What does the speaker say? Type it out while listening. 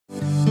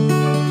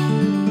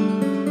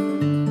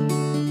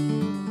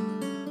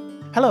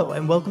Hello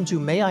and welcome to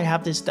May I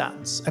Have This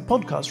Dance, a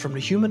podcast from the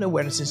Human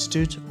Awareness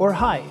Institute, or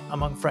HI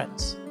among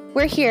friends.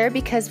 We're here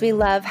because we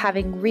love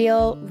having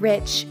real,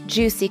 rich,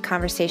 juicy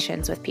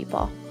conversations with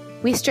people.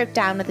 We strip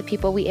down with the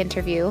people we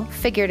interview,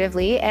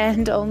 figuratively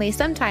and only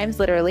sometimes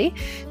literally,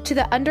 to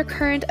the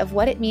undercurrent of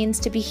what it means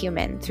to be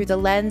human through the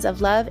lens of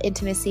love,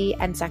 intimacy,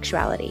 and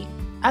sexuality.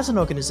 As an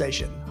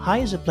organization, HI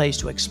is a place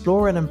to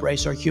explore and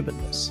embrace our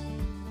humanness.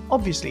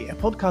 Obviously, a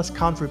podcast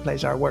can't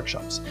replace our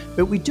workshops,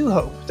 but we do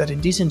hope that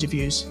in these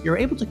interviews, you're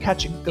able to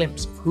catch a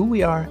glimpse of who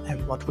we are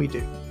and what we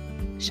do.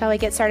 Shall we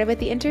get started with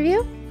the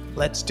interview?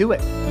 Let's do it.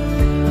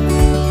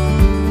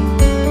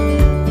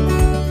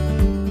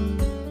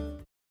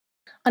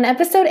 On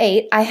episode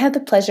 8, I had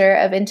the pleasure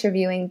of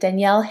interviewing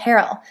Danielle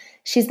Harrell.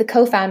 She's the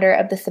co-founder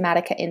of the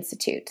Somatica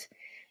Institute.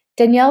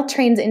 Danielle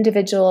trains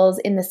individuals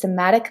in the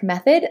somatic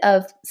method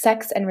of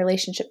sex and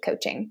relationship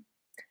coaching.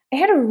 I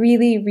had a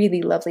really,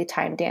 really lovely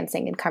time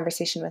dancing in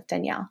conversation with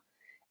Danielle.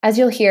 As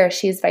you'll hear,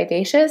 she's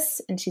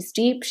vivacious and she's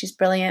deep, she's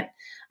brilliant.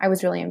 I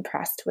was really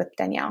impressed with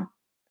Danielle.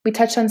 We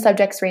touched on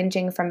subjects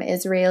ranging from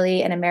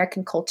Israeli and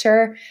American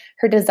culture,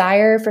 her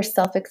desire for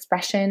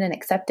self-expression and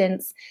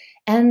acceptance,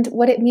 and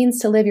what it means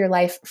to live your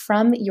life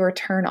from your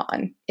turn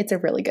on. It's a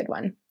really good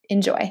one.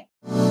 Enjoy.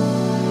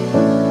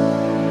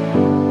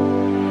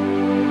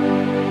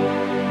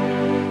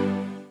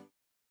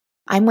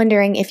 I'm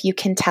wondering if you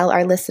can tell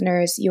our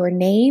listeners your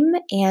name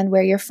and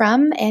where you're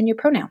from and your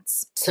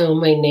pronouns. So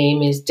my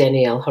name is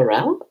Danielle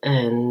Harrell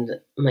and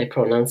my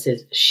pronouns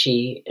is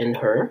she and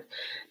her.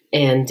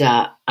 And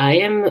I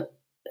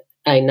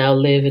now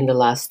live in the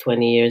last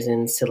 20 years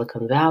in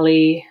Silicon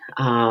Valley,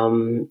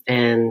 and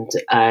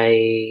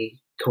I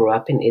grew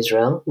up in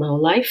Israel my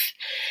whole life,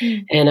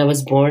 and I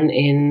was born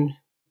in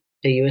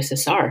the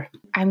USSR.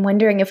 I'm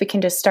wondering if we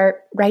can just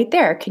start right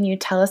there. Can you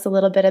tell us a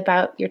little bit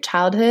about your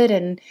childhood,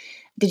 and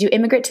did you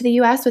immigrate to the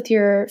U.S. with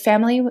your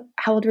family?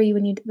 How old were you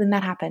when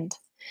that happened?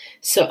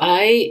 So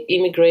I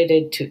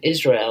immigrated to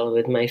Israel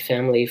with my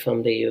family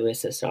from the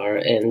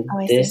USSR, and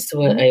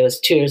I was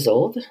 2 years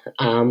old.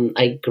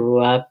 I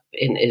grew up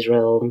in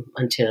Israel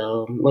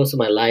until most of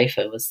my life.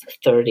 I was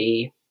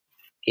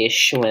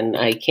 30-ish when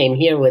I came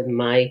here with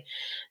my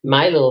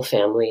little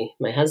family,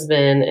 my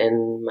husband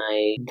and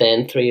my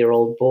then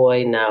 3-year-old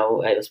boy.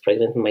 Now I was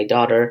pregnant with my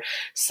daughter.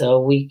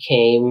 So we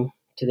came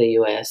to the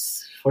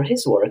U.S. for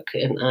his work,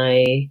 and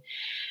I,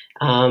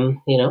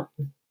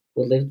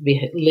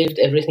 we lived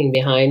everything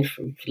behind.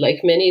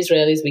 Like many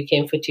Israelis, we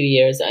came for 2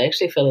 years. I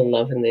actually fell in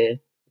love in the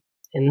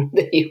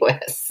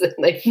U.S.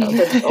 and I felt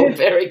at home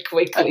very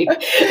quickly.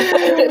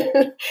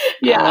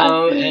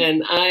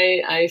 And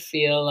I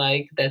feel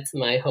like that's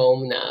my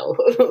home now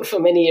for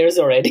many years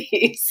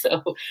already.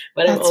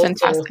 But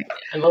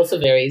I'm also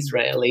very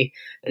Israeli,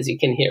 as you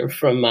can hear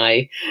from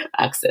my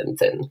accent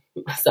and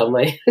some of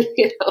my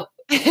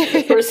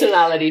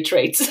personality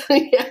traits.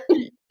 Yeah.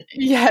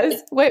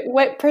 Yes.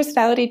 What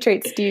personality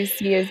traits do you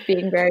see as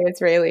being very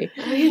Israeli?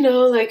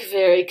 Like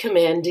very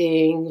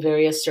commanding,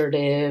 very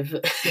assertive.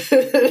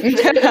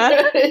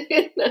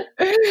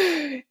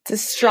 It's a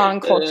strong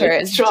culture.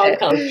 It's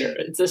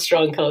a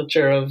strong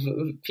culture of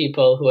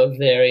people who are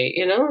very,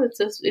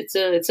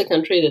 it's a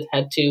country that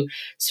had to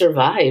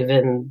survive,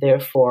 and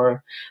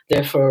therefore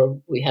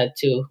we had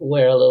to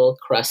wear a little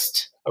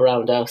crust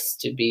around us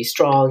to be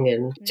strong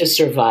and to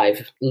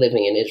survive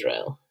living in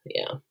Israel.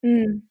 Yeah.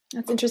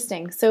 That's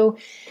interesting. So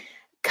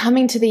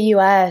coming to the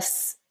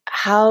U.S.,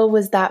 how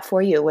was that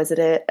for you? Was it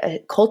a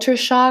culture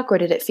shock, or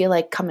did it feel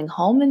like coming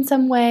home in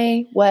some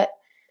way? What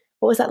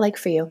was that like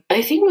for you?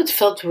 I think what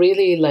felt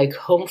really like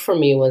home for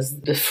me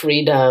was the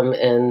freedom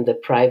and the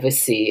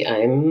privacy.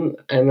 I'm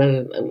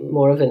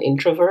more of an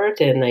introvert,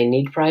 and I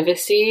need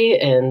privacy.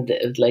 And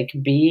like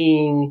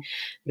being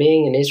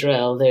in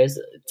Israel, it's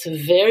a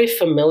very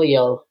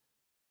familial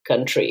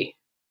country.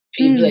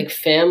 People like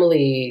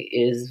family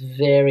is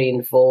very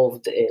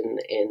involved in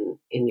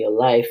your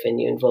life,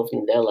 and you're involved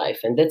in their life,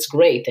 and that's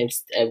great.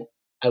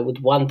 I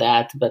would want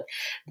that,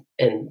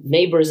 and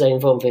neighbors are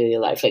involved in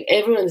your life. Like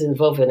everyone's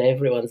involved in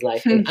everyone's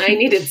life, and I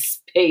needed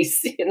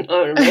space.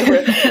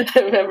 I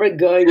remember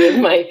going with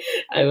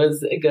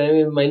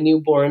my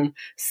newborn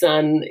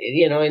son,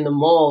 in the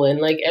mall, and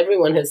like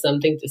everyone has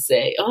something to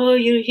say. Oh,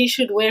 he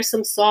should wear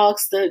some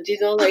socks. Are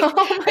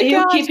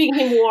you keeping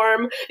him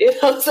warm?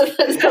 So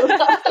there's a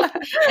lot of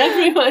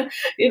everyone.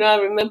 I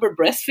remember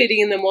breastfeeding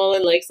in the mall,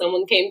 and like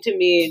someone came to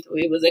me.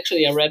 It was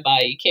actually a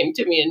rabbi. He came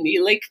to me and he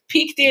like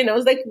peeked in. I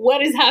was like,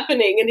 "What is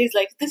happening?" And he's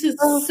like, "This is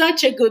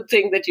such a good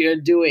thing that you're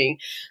doing."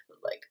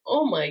 Like,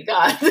 oh my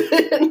God.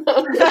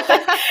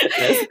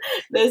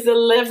 there's a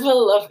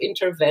level of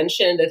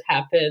intervention that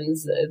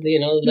happens,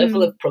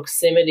 level of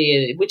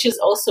proximity, which is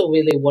also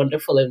really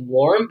wonderful and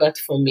warm. But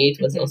for me,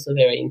 it was also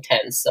very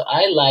intense. So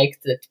I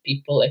liked that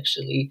people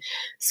actually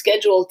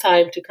schedule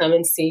time to come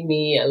and see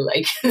me. And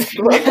like,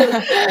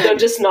 don't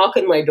just knock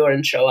on my door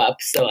and show up.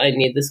 So I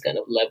need this kind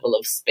of level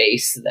of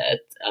space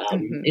that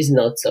is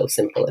not so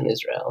simple in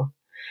Israel.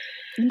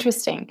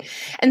 Interesting.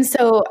 And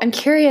so I'm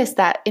curious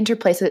that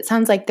interplay. So it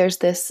sounds like there's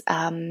this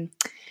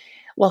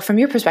well, from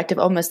your perspective,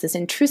 almost this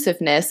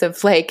intrusiveness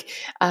of like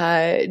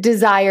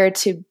desire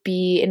to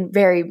be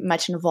very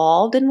much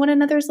involved in one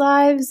another's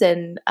lives,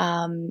 and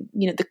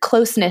the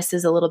closeness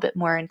is a little bit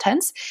more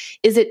intense.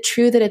 Is it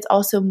true that it's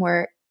also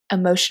more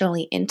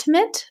emotionally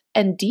intimate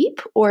and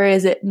deep, or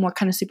is it more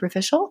kind of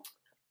superficial?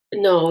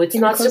 No, it's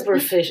not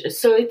superficial.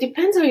 So it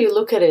depends how you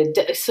look at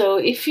it. So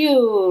if you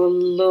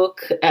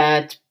look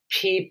at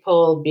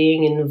people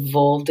being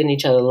involved in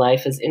each other's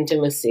life as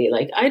intimacy,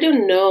 like, I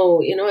don't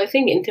know, I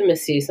think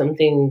intimacy is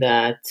something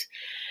that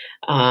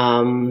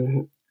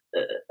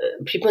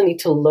people need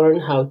to learn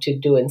how to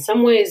do. In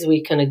some ways,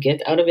 we kind of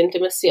get out of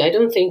intimacy. I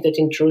don't think that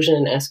intrusion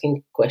and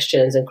asking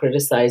questions and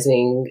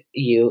criticizing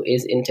you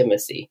is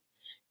intimacy.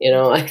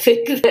 I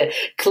think that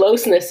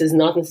closeness is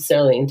not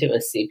necessarily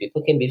intimacy.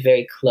 People can be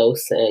very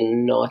close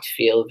and not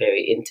feel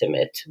very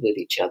intimate with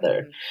each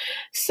other. Mm-hmm.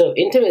 So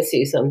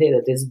intimacy is something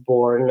that is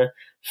born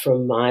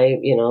from my,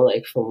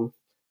 from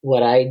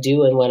what I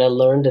do and what I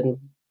learned and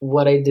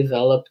what I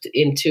developed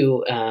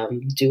into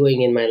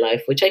doing in my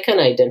life, which I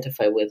kind of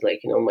identify with. Like,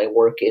 my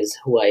work is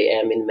who I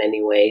am in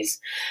many ways.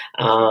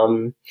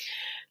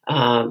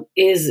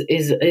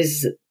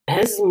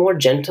 Has more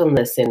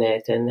gentleness in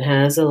it, and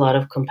has a lot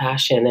of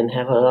compassion, and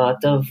have a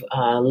lot of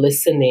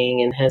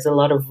listening, and has a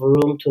lot of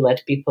room to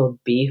let people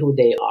be who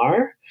they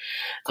are.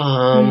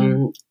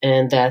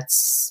 And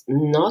that's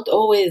not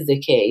always the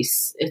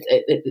case.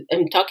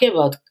 I'm talking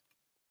about,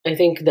 I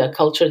think, the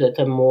culture that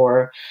are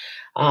more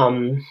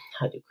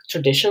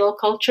traditional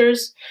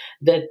cultures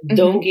that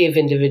don't give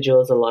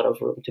individuals a lot of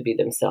room to be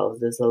themselves.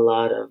 There's a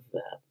lot of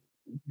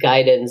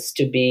guidance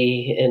to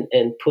be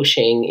and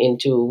pushing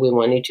into, we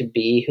want you to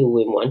be who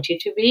we want you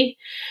to be.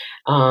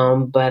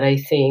 But I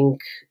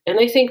think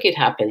it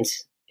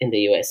happens in the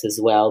US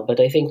as well. But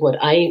I think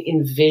what I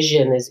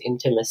envision as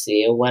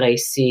intimacy, or what I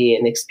see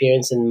and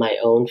experience in my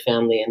own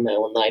family and my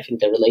own life, and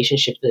the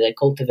relationship that I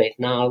cultivate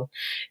now,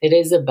 it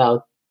is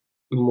about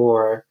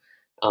more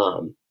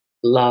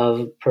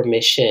love,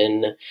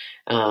 permission,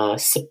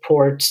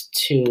 support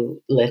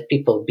to let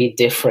people be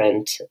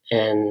different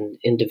and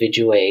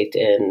individuate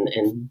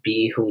and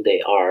be who they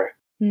are,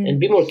 and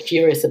be more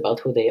curious about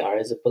who they are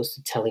as opposed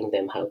to telling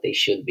them how they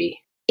should be.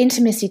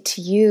 Intimacy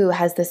to you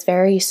has this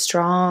very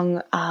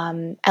strong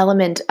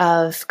element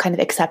of kind of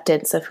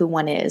acceptance of who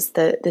one is,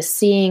 the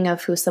seeing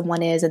of who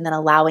someone is, and then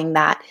allowing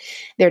that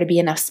there to be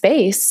enough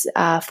space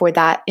for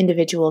that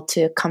individual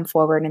to come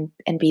forward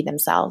and be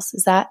themselves.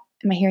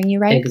 Am I hearing you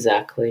right?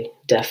 Exactly.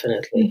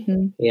 Definitely.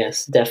 Mm-hmm.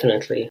 Yes,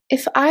 definitely.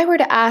 If I were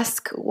to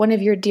ask one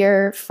of your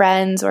dear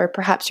friends, or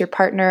perhaps your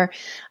partner,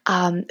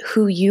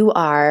 who you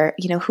are,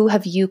 who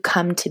have you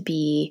come to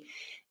be,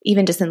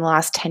 even just in the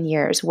last 10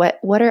 years, what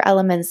are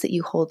elements that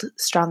you hold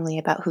strongly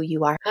about who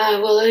you are?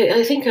 Well,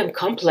 I think I'm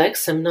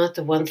complex. I'm not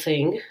the one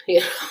thing.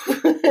 Good.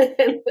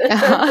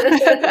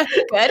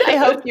 I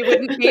hope you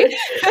wouldn't be.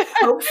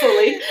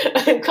 Hopefully,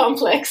 I'm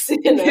complex,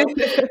 and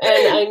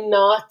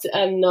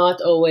I'm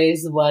not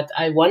always what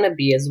I want to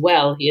be as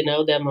well.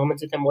 There are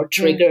moments that I'm more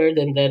triggered,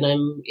 and then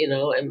I'm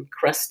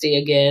crusty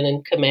again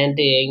and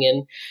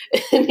commanding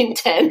and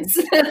intense.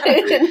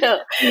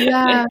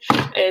 Yeah.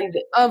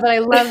 But I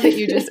love that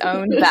you just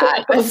owned that.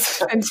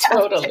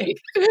 Totally.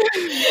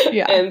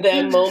 Yeah. And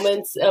there are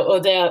moments,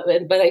 but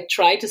I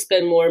try to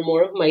spend more and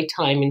more of my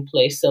time in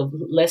place of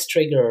less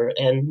trigger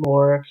and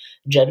more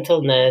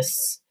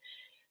gentleness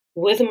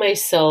with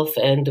myself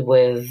and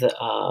with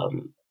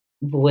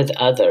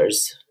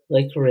others.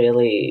 Like,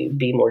 really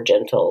be more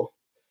gentle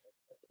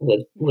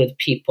with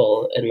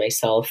people and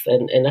myself,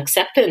 and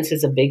acceptance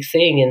is a big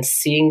thing, and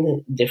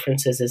seeing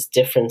differences as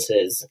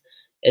differences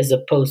as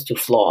opposed to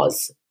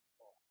flaws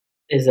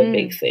is a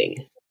big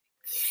thing.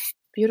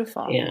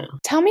 Beautiful. Yeah.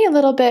 Tell me a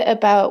little bit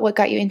about what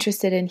got you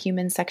interested in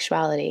human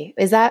sexuality.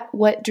 Is that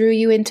what drew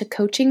you into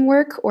coaching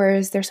work, or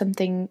is there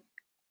something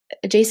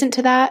adjacent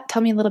to that?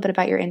 Tell me a little bit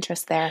about your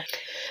interest there.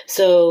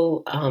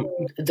 So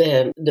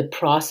the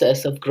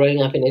process of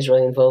growing up in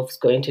Israel involves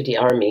going to the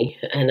army,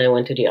 and I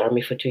went to the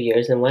army for 2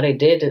 years. And what I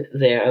did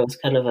there, I was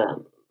kind of a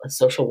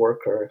social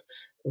worker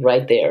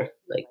right there,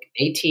 like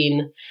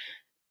 18,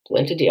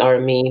 went to the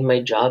army.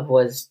 My job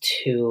was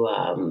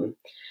to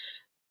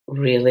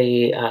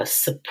really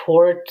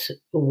support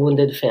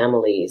wounded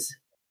families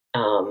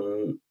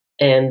and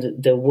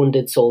the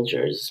wounded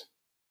soldiers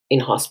in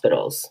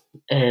hospitals.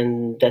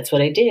 And that's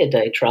what I did.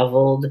 I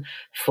traveled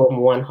from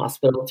one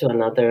hospital to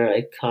another.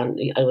 I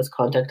was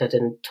contacted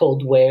and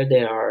told where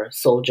there are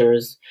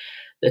soldiers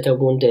that are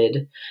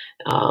wounded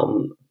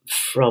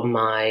from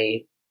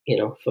my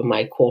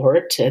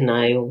cohort, and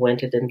I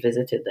went and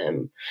visited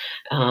them.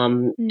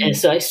 And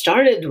so I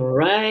started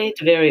right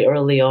very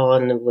early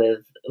on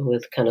with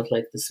kind of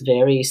like this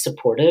very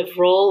supportive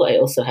role. I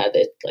also had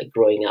it like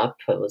growing up.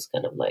 I was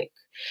kind of like,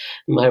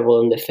 my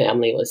role in the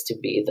family was to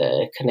be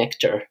the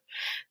connector,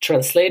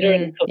 translator,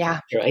 and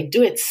connector. Yeah. I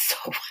do it so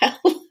well.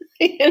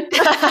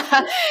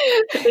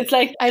 It's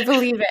like, I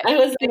believe it. I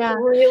was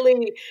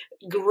really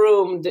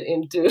groomed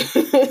into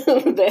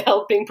the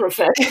helping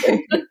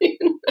profession.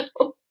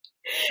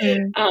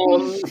 And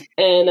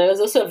I was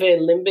also a very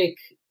limbic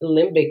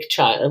limbic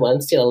child. Well,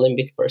 I'm still a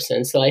limbic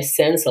person, so I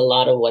sense a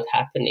lot of what's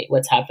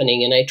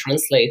happening, and I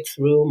translate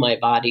through my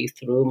body,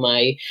 through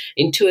my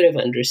intuitive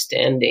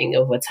understanding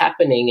of what's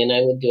happening, and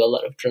I would do a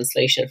lot of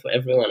translation for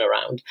everyone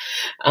around.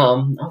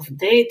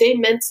 They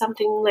meant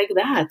something like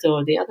that,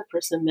 or the other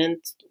person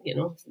meant,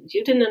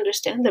 you didn't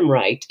understand them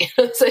right.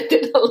 So I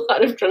did a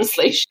lot of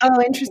translation.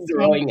 Oh, interesting.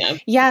 Growing up.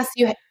 Yes,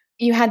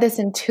 you had this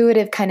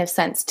intuitive kind of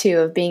sense too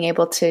of being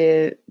able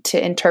to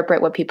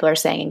interpret what people are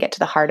saying and get to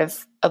the heart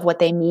of what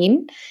they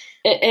mean.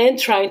 And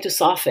trying to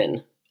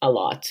soften a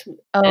lot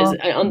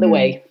on the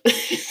way.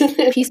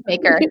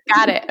 Peacemaker.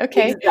 Got it.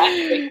 Okay.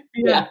 Exactly.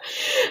 Yeah.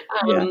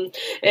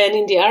 And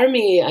in the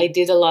army, I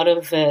did a lot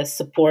of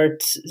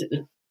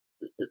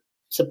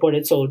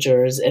supported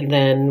soldiers. And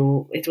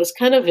then it was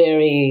kind of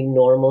very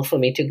normal for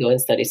me to go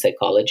and study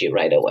psychology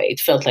right away.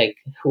 It felt like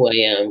who I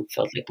am,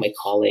 felt like my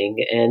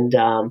calling. And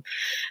I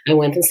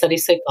went and studied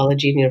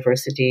psychology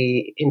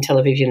in Tel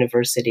Aviv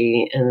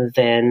University. And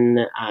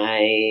then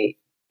I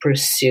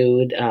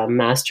pursued a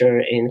master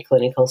in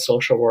clinical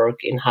social work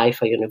in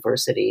Haifa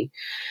University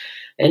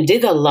and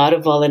did a lot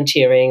of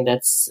volunteering.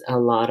 That's a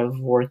lot of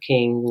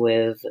working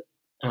with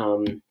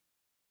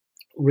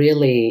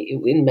really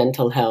in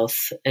mental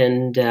health.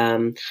 And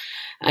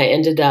I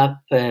ended up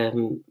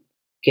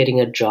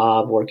getting a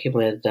job working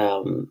with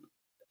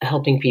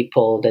helping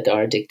people that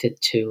are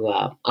addicted to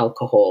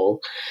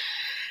alcohol.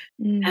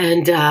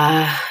 And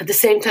at the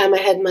same time, I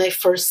had my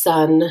first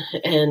son,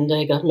 and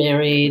I got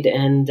married.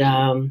 And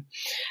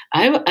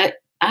I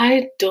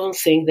don't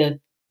think that,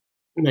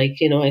 I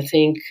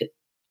think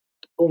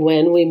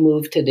when we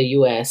moved to the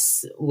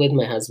U.S. with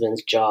my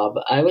husband's job,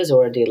 I was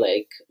already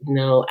like,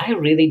 no, I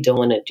really don't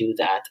want to do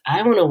that.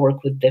 I want to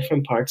work with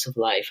different parts of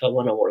life. I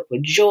want to work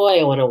with joy.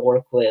 I want to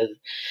work with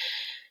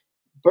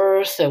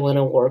birth. I want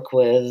to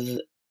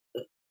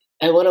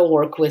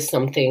work with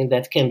something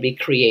that can be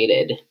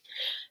created.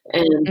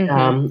 And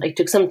I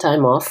took some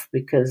time off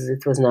because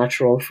it was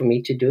natural for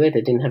me to do it.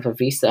 I didn't have a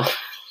visa.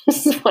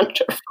 This is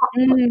wonderful.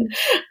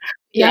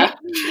 Yeah.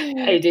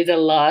 I did a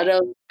lot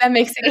of... That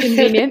makes it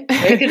convenient.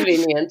 Very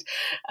convenient.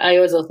 I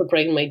was also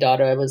pregnant my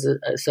daughter. I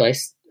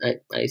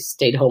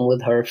stayed home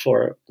with her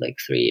for like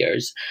 3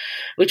 years,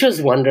 which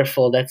was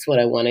wonderful. That's what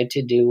I wanted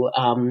to do.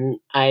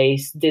 I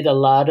did a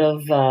lot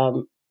of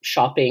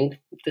shopping.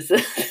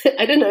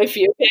 I don't know if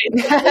you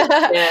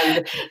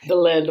understand the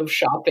land of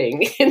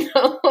shopping,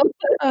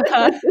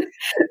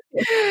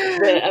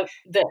 The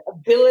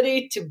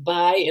ability to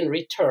buy and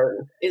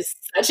return is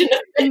such an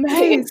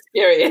amazing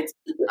experience.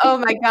 Oh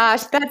my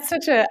gosh, that's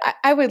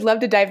I would love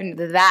to dive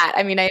into that.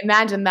 I mean, I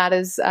imagine that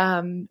is,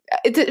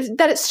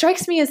 it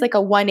strikes me as like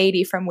a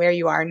 180 from where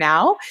you are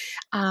now.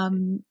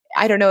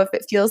 I don't know if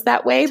it feels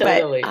that way,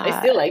 totally. But I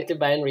still like to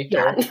buy and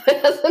return. Sure.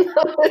 I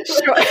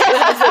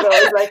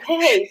was like,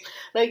 hey,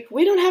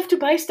 we don't have to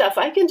buy stuff.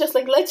 I can just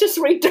let's just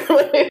return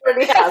what we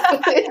already have.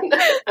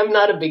 I'm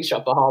not a big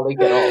shopaholic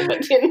at all,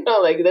 but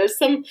there's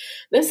some.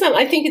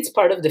 I think it's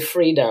part of the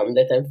freedom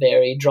that I'm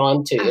very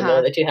drawn to.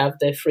 That you have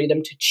the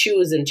freedom to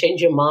choose and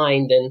change your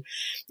mind, and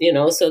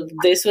So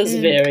this was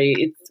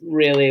it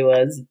really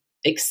was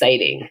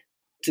exciting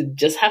to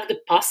just have the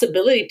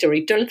possibility to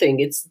return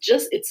things.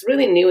 It's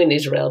really new in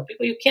Israel.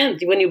 People, you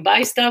can't. When you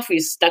buy stuff, you're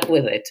stuck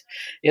with it,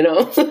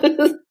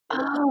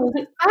 Oh,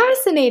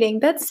 fascinating.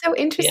 That's so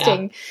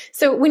interesting. Yeah.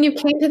 So when you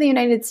came to the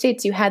United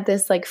States, you had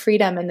this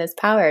freedom and this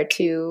power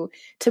to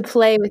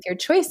play with your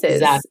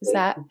choices.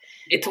 Exactly.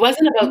 It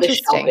wasn't about the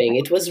shopping.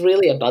 It was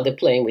really about the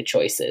playing with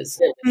choices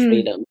and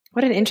freedom.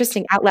 What an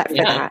interesting outlet for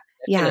that.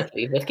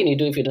 Definitely. Yeah. What can you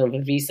do if you don't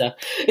have a visa?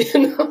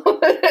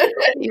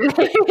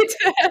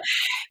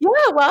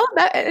 Yeah, well,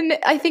 and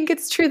I think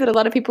it's true that a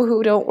lot of people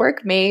who don't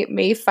work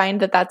may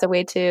find that that's a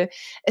way to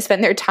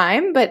spend their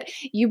time, but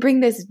you bring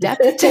this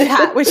depth to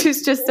that, which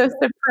is just so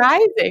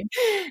surprising.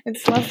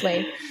 It's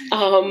lovely.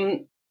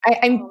 I'm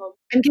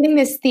getting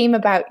this theme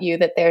about you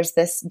that there's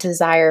this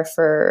desire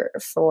for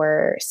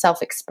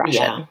self-expression.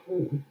 Yeah,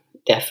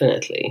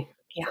 definitely.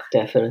 Yeah,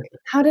 definitely.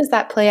 How does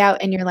that play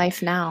out in your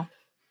life now?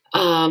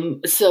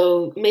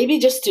 So maybe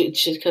just to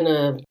kind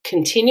of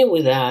continue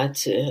with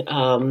that,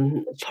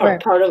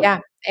 part of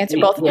answer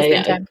both at the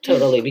same time.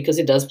 Totally, because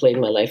it does play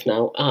in my life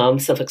now.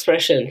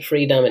 Self-expression,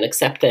 freedom, and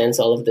acceptance.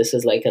 All of this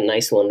is like a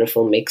nice,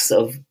 wonderful mix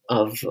of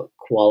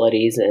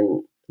qualities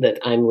and that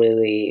I'm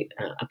really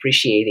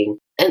appreciating.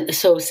 And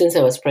so since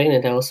I was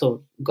pregnant, I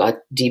also got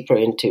deeper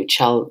into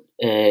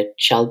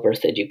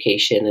childbirth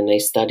education, and I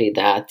studied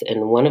that.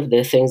 And one of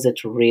the things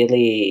that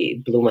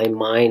really blew my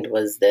mind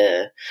was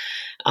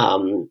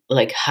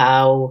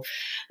how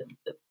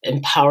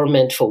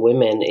empowerment for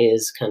women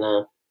is kind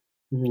of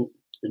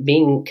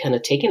being kind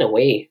of taken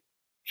away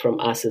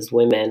from us as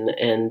women,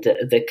 and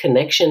the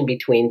connection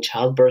between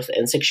childbirth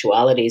and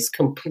sexuality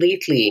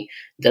completely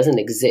doesn't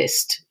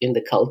exist in the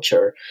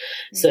culture.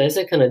 Mm-hmm. So as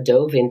I kind of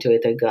dove into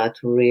it, I got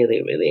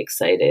really, really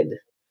excited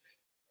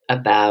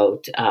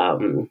about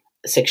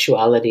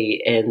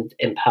sexuality and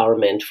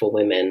empowerment for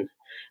women.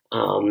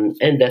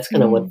 And that's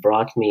kind of what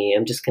brought me.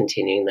 I'm just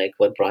continuing like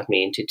what brought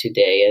me into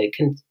today,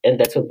 and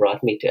that's what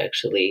brought me to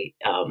actually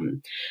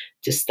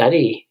to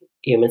study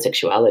human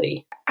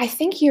sexuality. I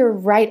think you're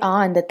right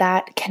on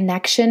that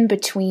connection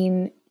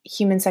between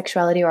human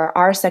sexuality or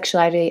our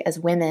sexuality as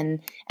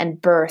women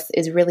and birth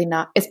is really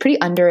it's pretty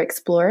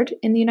underexplored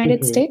in the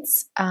United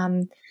States.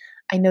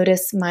 I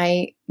notice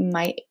my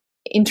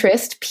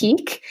interest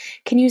peak.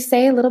 Can you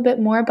say a little bit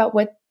more about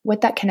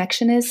what that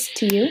connection is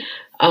to you?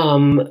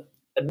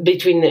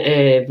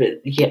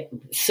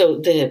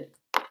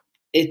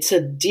 It's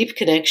a deep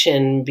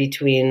connection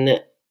between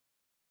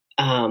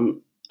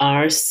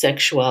our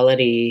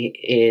sexuality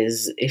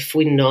is, if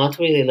we're not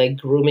really like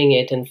grooming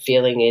it and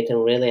feeling it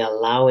and really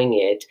allowing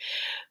it,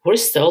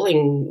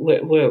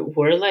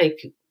 we're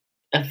like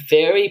a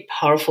very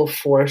powerful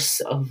force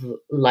of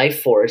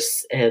life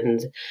force,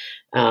 and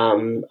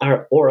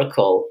our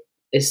oracle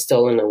is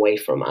stolen away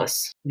from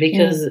us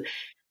because.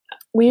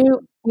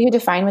 Will you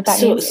define what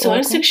that means? So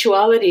our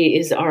sexuality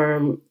is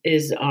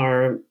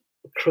our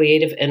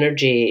creative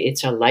energy.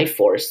 It's our life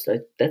force.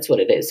 That's what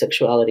it is.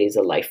 Sexuality is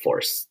a life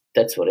force.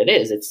 That's what it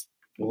is. It's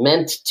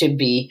meant to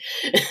be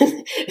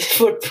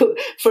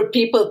for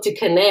people to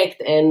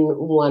connect and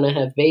want to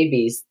have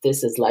babies.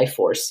 This is life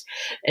force.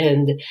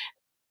 And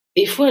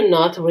if we're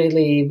not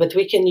really, but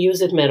we can use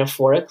it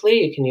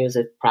metaphorically, you can use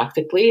it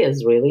practically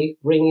as really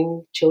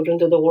bringing children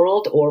to the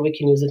world, or we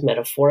can use it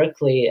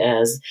metaphorically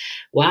as,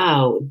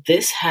 wow,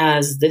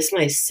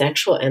 my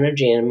sexual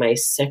energy and my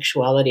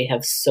sexuality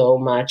have so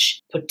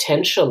much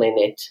potential in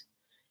it,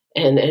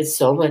 and it's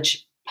so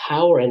much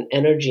power and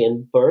energy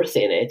and birth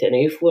in it. And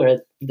if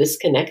we're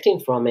disconnecting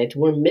from it,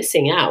 we're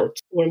missing out.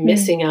 We're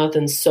missing out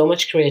on so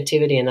much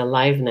creativity and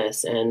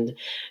aliveness and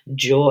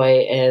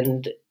joy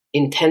and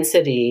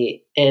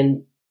intensity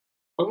and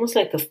almost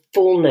like a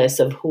fullness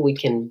of who we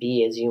can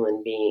be as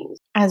human beings.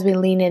 As we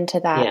lean into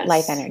that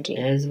life energy.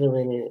 As we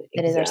lean in.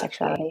 It is our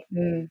sexuality.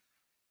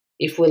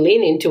 If we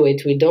lean into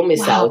it, we don't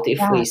miss out. If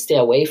we stay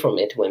away from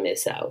it, we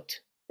miss out.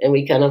 And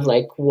we kind of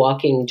like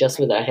walking just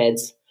with our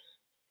heads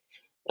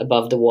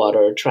above the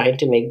water, trying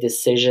to make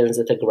decisions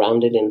that are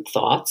grounded in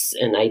thoughts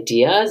and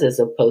ideas, as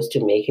opposed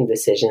to making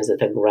decisions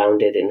that are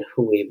grounded in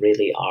who we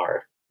really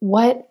are.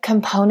 What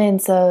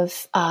components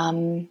of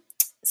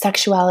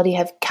sexuality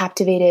have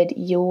captivated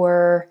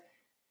your...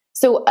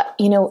 So,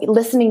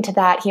 listening to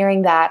that,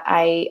 hearing that,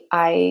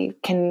 I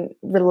can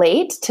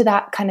relate to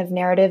that kind of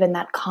narrative and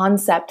that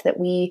concept that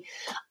we,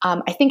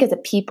 I think as a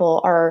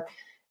people, are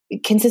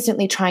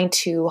consistently trying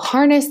to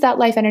harness that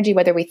life energy,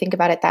 whether we think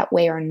about it that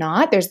way or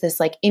not. There's this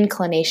like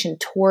inclination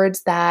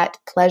towards that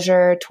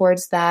pleasure,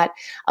 towards that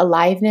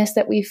aliveness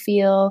that we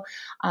feel.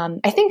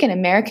 I think in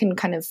American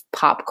kind of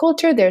pop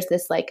culture, there's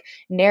this like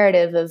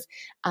narrative of,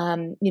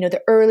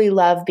 the early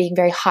love being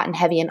very hot and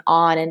heavy and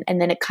on, and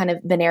then it kind of,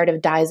 the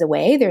narrative dies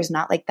away. There's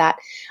not like that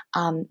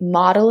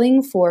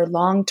modeling for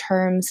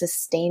long-term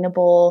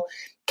sustainable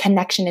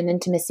connection and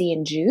intimacy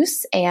and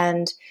juice.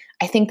 And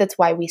I think that's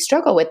why we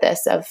struggle with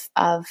this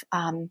of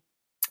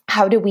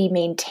how do we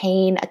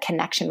maintain a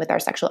connection with our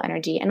sexual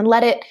energy and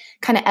let it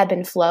kind of ebb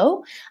and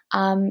flow.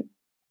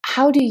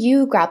 How do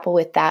you grapple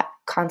with that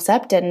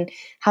concept, and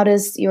how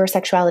does your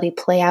sexuality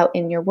play out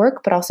in your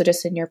work, but also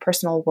just in your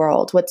personal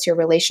world? What's your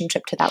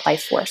relationship to that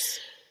life force?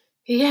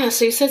 Yeah,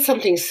 so you said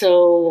something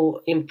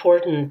so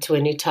important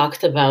when you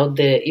talked about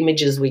the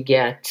images we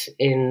get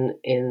in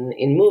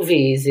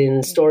movies,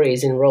 in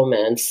stories, in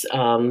romance,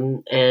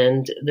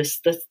 and this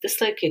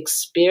like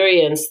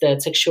experience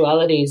that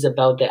sexuality is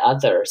about the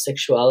other,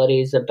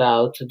 sexuality is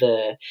about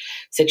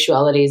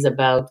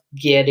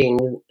getting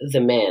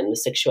the man,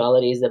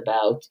 sexuality is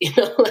about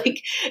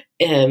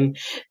and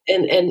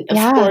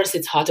of course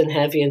it's hot and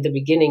heavy in the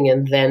beginning,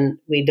 and then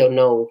we don't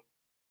know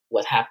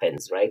what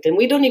happens, right? And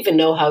we don't even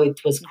know how it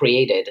was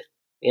created.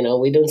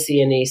 We don't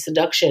see any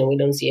seduction. We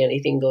don't see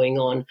anything going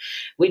on.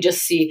 We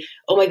just see,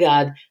 oh my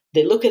God,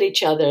 they look at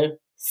each other,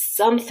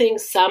 something,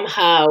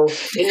 somehow,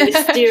 in a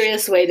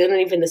mysterious way. They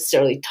don't even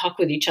necessarily talk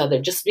with each other.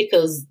 Just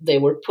because they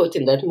were put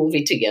in that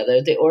movie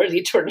together, they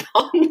already turned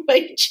on by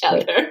each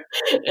other.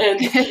 And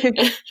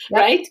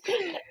right?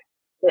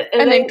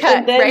 And then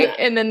cut, right?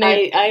 And then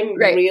I'm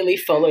really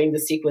following the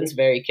sequence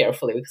very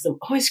carefully, because I'm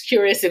always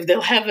curious if they'll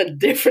have a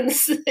different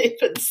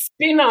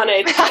spin on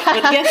it.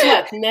 But guess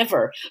what?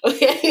 Never.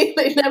 Okay,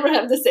 they never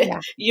have the same.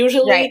 Yeah.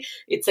 Usually,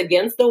 it's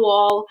against the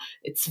wall.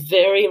 It's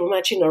very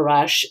much in a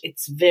rush.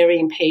 It's very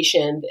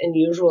impatient, and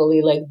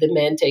usually, like, the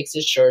man takes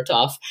his shirt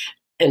off.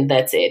 And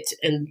that's it.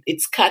 And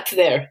it's cut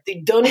there.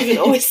 They don't even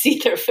always see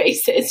their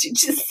faces. You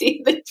just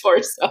see the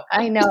torso.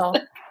 I know.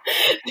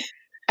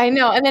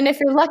 And then if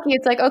you're lucky,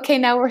 it's like, okay,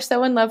 now we're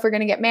so in love, we're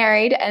going to get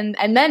married.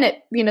 And then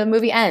it, the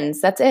movie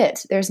ends. That's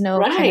it. There's no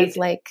kind of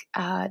like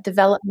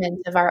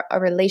development of our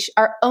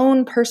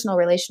own personal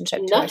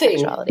relationship to our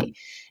sexuality.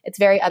 It's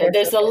very other.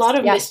 There's a lot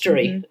of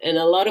mystery and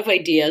a lot of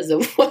ideas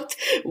of what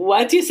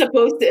you're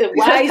supposed to,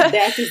 why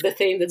that is the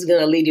thing that's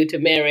going to lead you to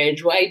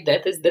marriage, why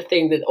that is the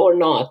thing that, or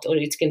not, or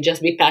it can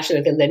just be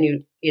passionate and then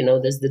you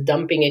there's the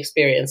dumping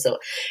experience. So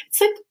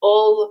it's like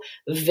all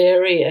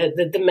very,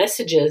 the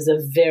messages are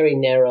very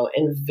narrow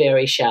and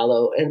very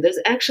shallow. And there's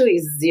actually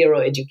zero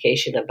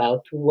education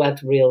about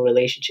what real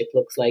relationship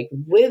looks like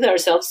with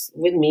ourselves,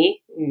 with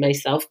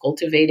myself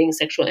cultivating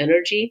sexual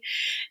energy,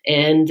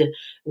 and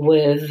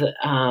with,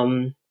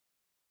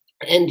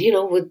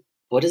 with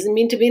what does it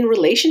mean to be in a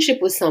relationship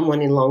with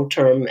someone in long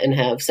term and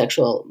have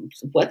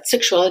what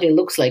sexuality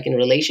looks like in a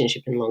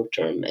relationship in long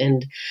term,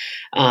 and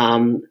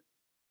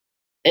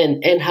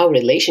how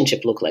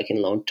relationship look like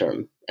in long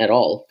term at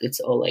all. It's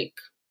all like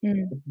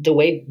the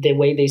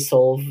way they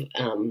solve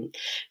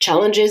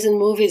challenges in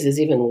movies is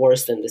even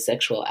worse than the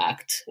sexual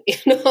act.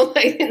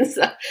 Like in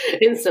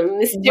some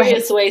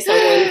mysterious way,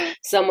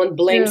 someone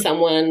blames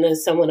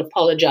someone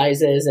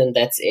apologizes, and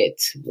that's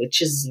it,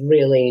 which is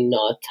really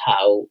not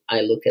how I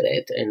look at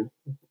it, and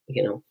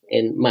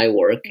in my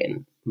work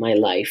and my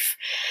life.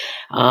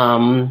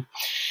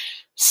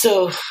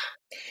 So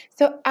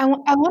I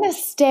want to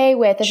stay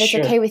with, if it's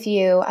Sure. okay with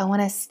you, I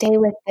want to stay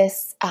with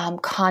this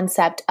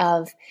concept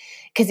of,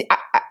 because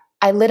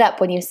I lit up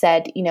when you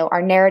said,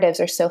 our narratives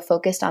are so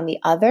focused on the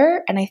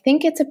other. And I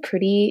think it's a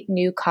pretty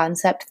new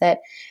concept that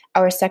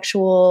our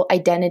sexual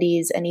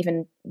identities and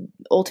even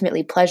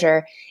ultimately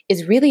pleasure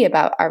is really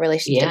about our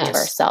relationship to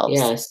ourselves.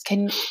 Yes.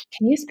 Can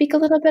you speak a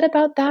little bit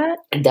about that?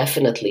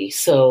 Definitely.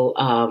 So,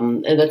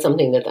 and that's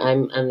something that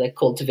I'm like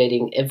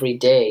cultivating every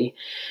day,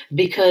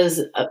 because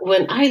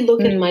when I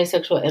look at my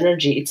sexual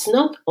energy, it's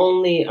not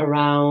only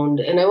around,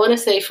 and I want to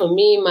say for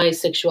me, my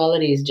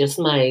sexuality is just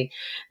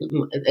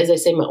as I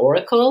say, my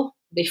oracle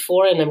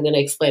before, and I'm going to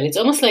explain. It's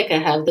almost like I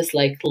have this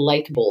like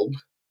light bulb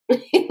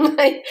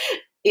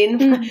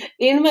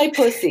in my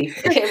pussy,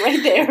 okay,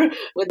 right there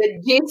with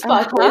a G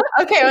spot.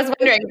 Okay, I was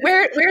wondering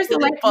where's the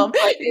light bulb?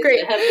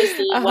 Great. I have this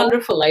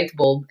wonderful light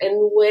bulb,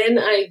 and when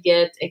I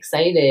get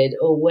excited,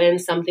 or when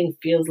something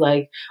feels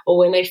like, or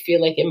when I feel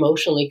like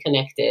emotionally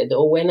connected,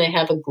 or when I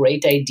have a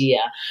great idea,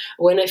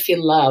 when I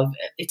feel love,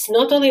 it's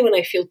not only when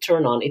I feel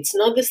turn on. It's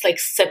not this like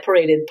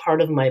separated part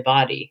of my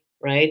body,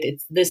 right?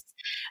 It's this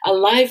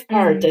alive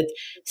part that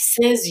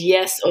says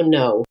yes or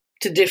no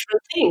to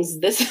different things.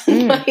 This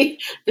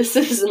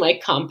is my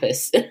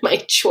compass and my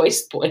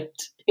choice point.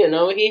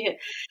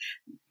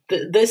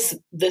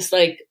 This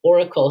like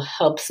oracle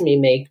helps me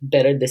make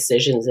better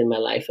decisions in my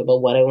life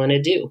about what I want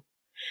to do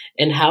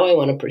and how I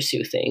want to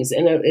pursue things.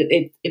 And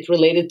it's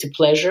related to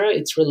pleasure.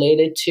 It's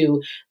related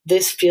to,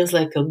 this feels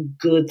like a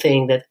good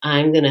thing that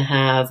I'm going to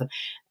have,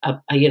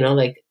 I'm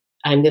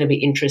going to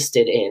be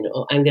interested in,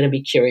 or I'm going to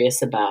be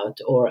curious about,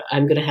 or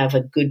I'm going to have a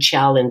good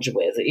challenge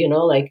with,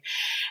 like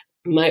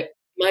my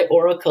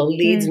oracle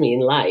leads me in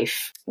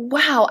life.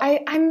 Wow.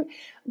 I'm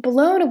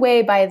blown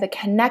away by the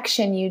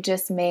connection you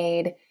just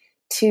made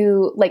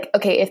to, like,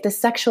 okay, if the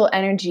sexual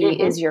energy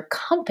is your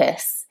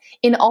compass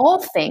in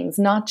all things,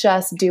 not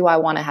just do I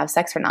want to have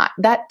sex or not,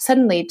 that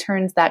suddenly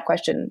turns that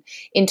question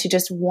into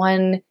just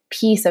one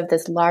piece of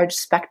this large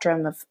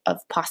spectrum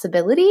of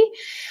possibility.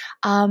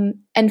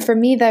 And for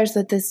me, there's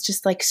this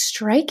just like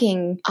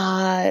striking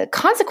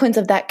consequence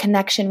of that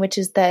connection, which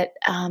is that,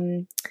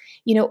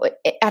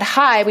 at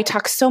High, we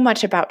talk so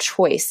much about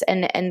choice,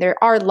 and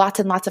there are lots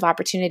and lots of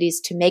opportunities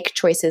to make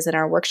choices in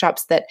our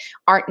workshops that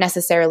aren't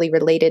necessarily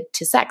related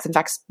to sex. In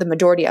fact, the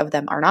majority of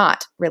them are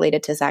not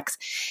related to sex.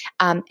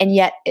 And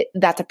yet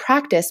that's a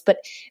practice. But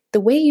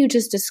the way you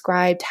just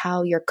described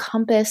how your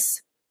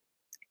compass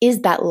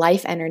is that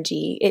life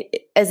energy,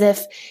 as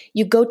if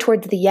you go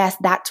towards the yes,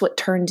 that's what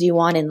turns you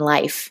on in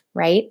life,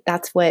 right?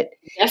 That's what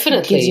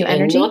definitely gives you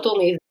energy. And not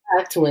only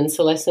that, when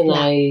Celeste and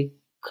I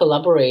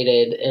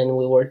collaborated and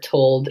we were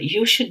told,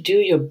 you should do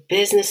your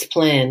business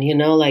plan,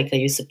 like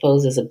you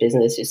suppose as a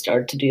business, you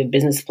start to do a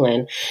business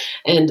plan.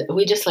 And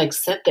we just like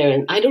sat there,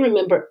 and I don't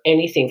remember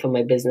anything from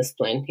my business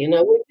plan.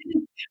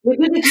 We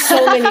did it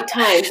so many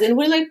times, and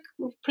we're like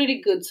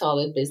pretty good,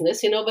 solid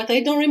business, but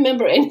I don't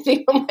remember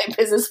anything from my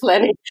business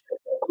planning.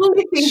 The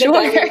only thing that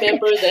I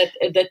remember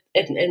that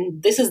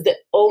and this is the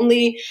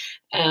only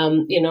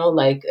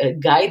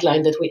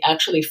guideline that we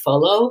actually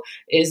follow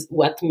is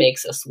what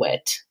makes us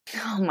wet.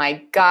 Oh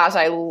my gosh,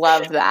 I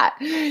love that.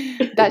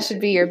 That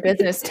should be your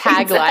business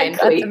tagline.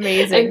 Exactly. That's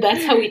amazing. And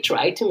that's how we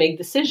try to make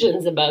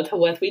decisions about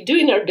what we do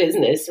in our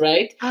business,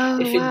 right?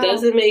 If it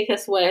doesn't make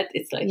us wet,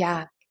 it's like,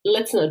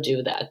 let's not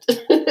do that.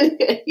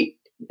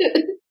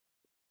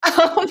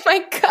 Oh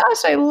my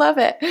gosh, I love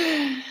it.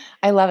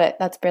 I love it.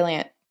 That's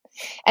brilliant.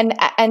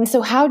 And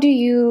so how do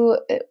you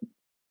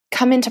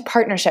come into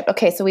partnership?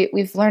 Okay, so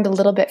we've learned a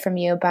little bit from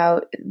you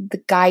about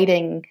the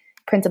guiding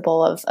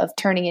principle of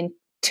tuning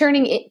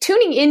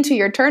into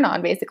your turn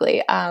on,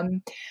 basically.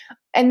 And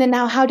then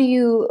now, how do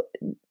you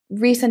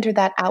recenter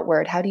that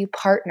outward? How do you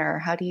partner?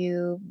 How do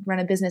you run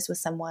a business with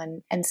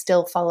someone and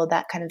still follow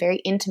that kind of very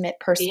intimate,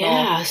 personal?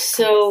 Yeah.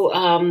 So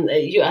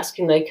you're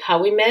asking like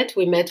how we met?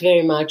 We met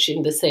very much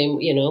in the same,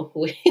 in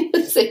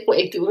the same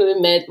way.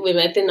 We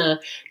met in a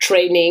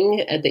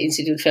training at the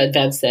Institute for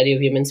Advanced Study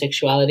of Human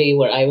Sexuality,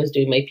 where I was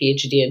doing my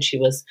PhD and she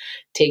was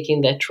taking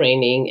that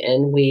training.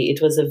 And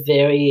it was a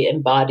very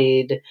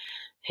embodied,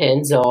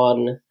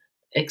 hands-on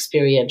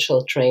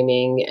experiential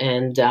training,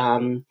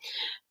 and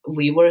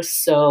we were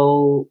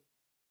so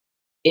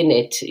in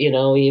it.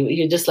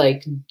 You just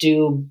like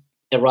do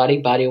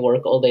erotic body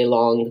work all day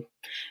long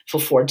for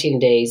 14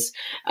 days.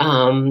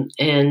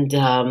 And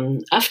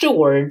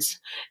afterwards,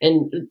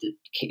 and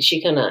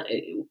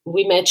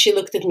we met, she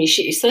looked at me,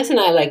 Celeste and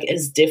I, like,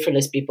 as different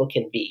as people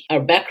can be. Our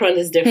background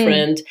is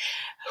different.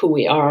 Who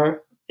we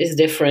are is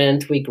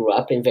different. We grew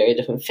up in very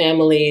different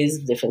families,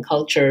 different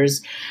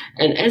cultures.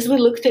 And as we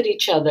looked at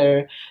each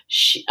other,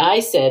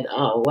 I said,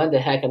 oh, what the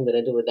heck I'm going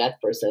to do with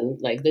that person?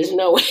 Like, there's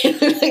no way.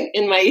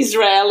 In my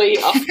Israeli,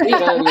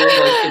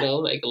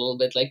 like a little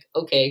bit like,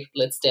 okay,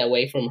 let's stay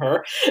away from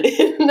her.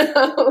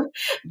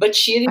 But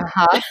she,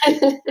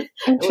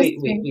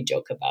 we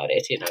joke about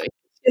it,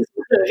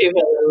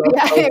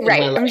 Yeah,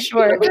 right. I'm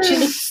sure. But she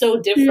looks so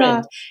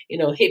different,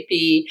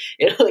 hippie,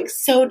 like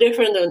so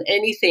different than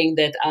anything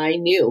that I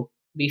knew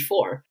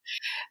before.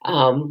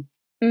 And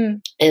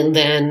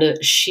then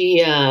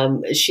she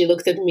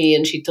looked at me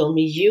and she told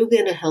me, you're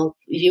gonna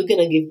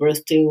give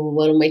birth to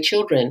one of my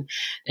children.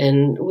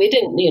 And we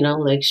didn't,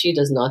 she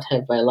does not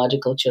have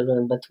biological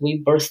children, but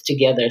we birthed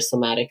together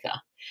Somatica.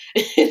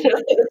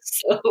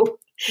 So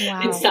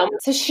wow.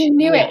 So she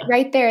knew it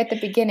right there at the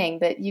beginning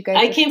that you guys.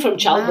 I came from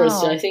childbirth,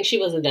 so I think she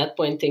was at that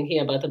point thinking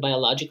about the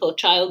biological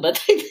child.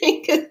 But I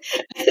think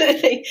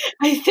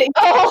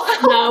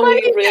now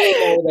we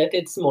really know that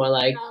it's more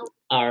like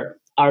our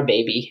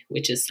baby,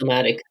 which is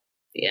Somatic.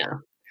 Yeah.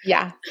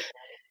 Yeah.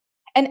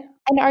 And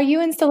are you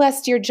and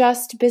Celeste, you're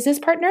just business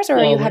partners, or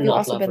have you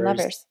also been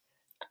lovers?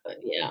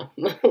 Yeah,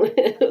 we're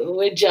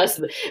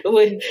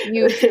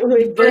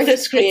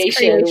birth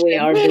creation. We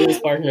are business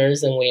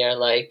partners, and we are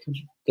like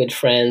good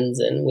friends,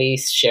 and we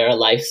share our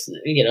lives.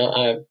 We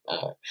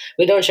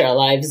don't share our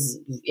lives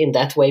in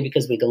that way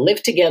because we don't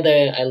live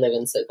together. I live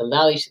in Silicon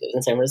Valley, she lives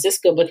in San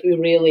Francisco, but we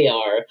really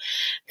are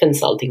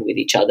consulting with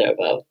each other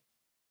about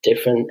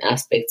different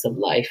aspects of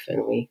life,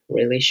 and we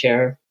really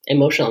share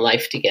emotional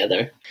life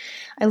together.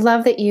 I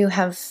love that you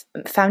have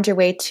found your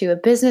way to a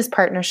business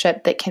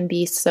partnership that can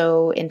be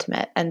so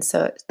intimate and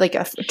so like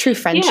a true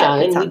friendship. Yeah,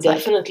 and we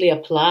definitely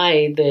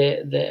apply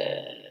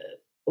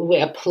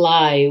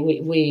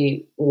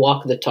we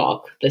walk the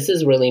talk. This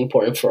is really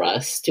important for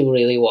us to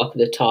really walk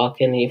the talk.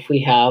 And if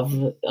we have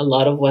a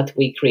lot of what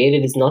we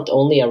created is not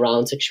only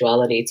around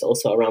sexuality, it's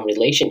also around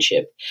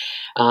relationship.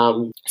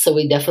 So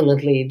we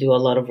definitely do a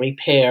lot of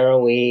repair.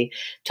 We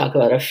talk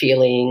about our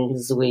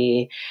feelings.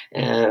 Every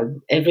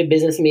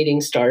business meeting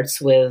starts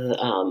with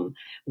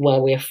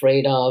what we're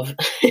afraid of.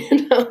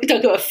 We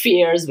talk about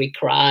fears. We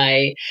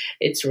cry.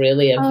 It's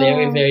really a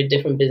very, very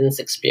different business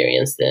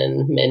experience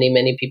than many,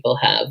 many people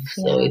have.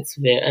 So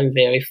I'm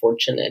very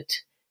fortunate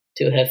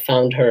to have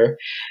found her.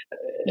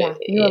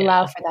 You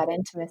allow for that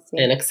intimacy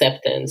and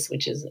acceptance,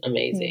 which is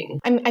amazing.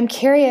 I'm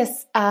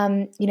curious,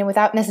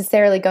 without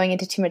necessarily going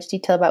into too much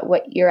detail about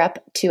what you're up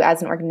to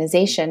as an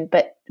organization,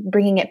 but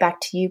bringing it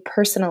back to you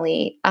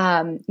personally,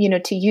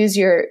 to use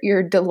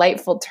your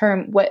delightful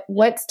term, what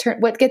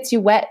gets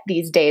you wet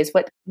these days?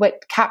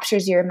 What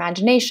captures your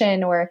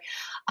imagination or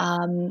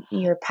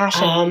your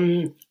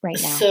passion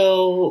right now?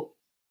 So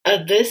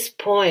at this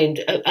point,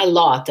 a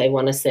lot, I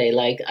want to say,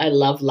 like, I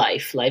love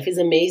life. Life is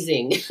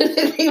amazing.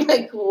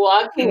 Like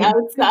walking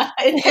outside,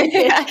 and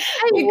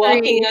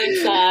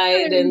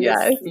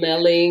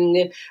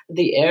smelling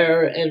the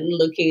air and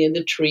looking at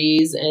the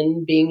trees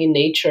and being in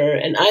nature.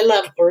 And I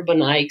love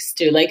urban hikes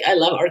too. Like, I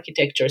love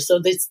architecture. So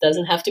this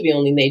doesn't have to be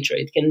only nature.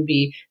 It can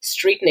be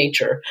street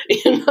nature,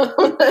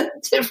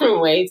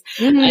 different ways.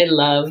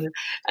 Mm-hmm.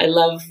 I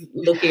love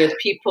looking at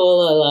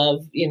people. I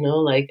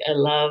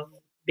love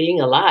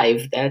being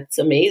alive. That's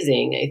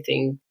amazing. I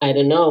think, I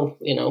don't know,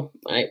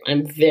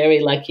 I'm very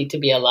lucky to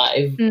be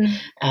alive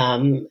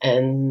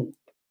and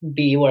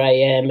be where I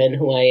am and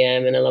who I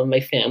am. And I love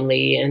my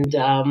family. And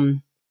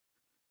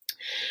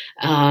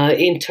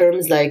in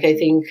terms, like, I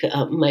think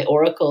my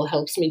oracle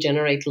helps me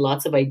generate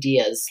lots of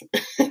ideas.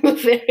 I'm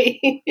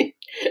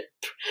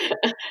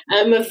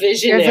a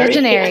visionary. You're a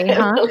visionary, I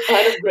huh? have a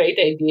lot of great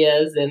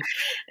ideas,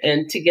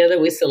 and together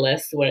with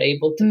Celeste, we're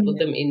able to put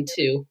them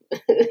into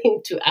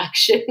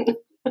action.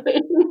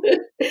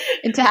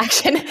 Into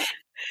action.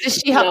 Does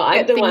she help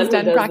I'm the one who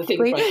does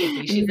practically? the thing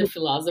practically. She's a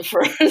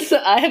philosopher, so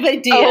I have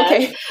ideas. Oh,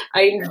 okay.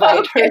 I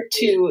invite her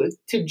to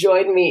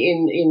join me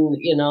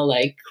in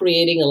like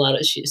creating a lot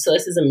of.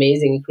 Celeste is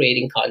amazing at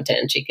creating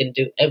content. She can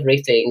do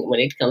everything when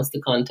it comes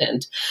to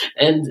content,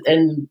 and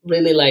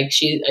really, like,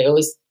 I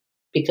always,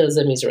 because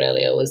I'm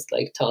Israeli, I always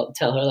like tell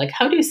her, like,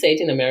 how do you say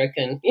it in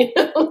American?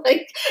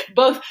 Like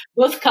both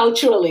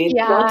culturally. It's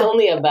not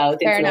only about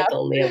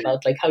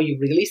like how you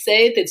really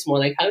say it. It's more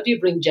like, how do you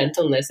bring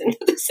gentleness into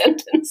the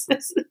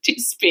sentences that you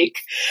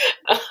speak?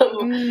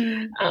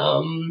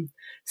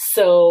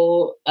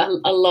 So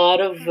a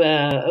lot of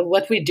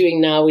what we're doing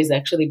now is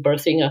actually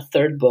birthing a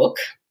third book,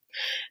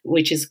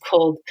 which is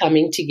called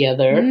Coming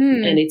Together,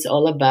 and it's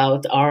all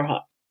about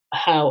our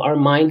how our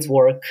minds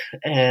work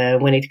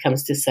when it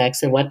comes to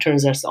sex and what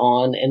turns us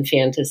on and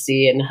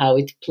fantasy and how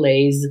it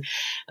plays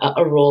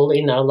a role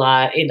in our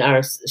life, in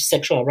our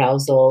sexual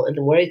arousal,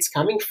 and where it's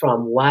coming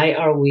from. Why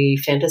are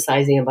we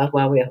fantasizing about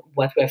what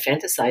we're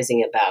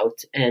fantasizing about,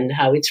 and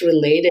how it's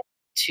related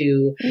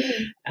to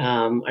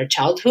our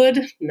childhood.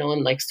 No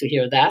one likes to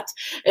hear that.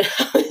 And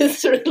how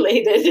it's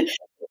related.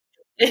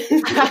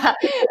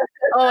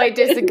 Oh, I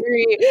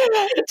disagree.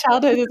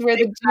 Childhood is where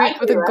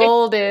the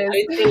gold is.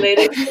 It's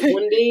related to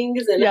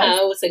woundings and Yes.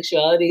 how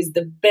sexuality is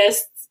the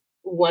best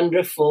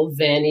wonderful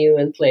venue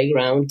and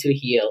playground to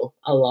heal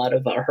a lot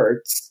of our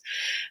hurts.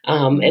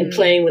 And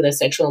playing with our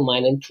sexual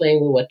mind and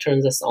playing with what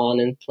turns us on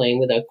and playing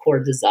with our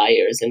core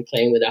desires and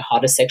playing with our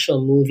hottest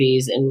sexual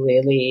movies and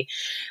really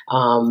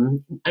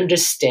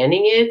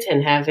understanding it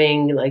and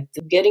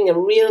getting a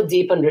real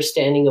deep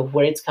understanding of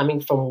where it's coming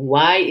from,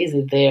 why is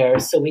it there,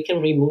 so we can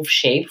remove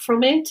shame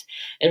from it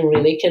and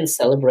really can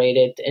celebrate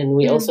it. And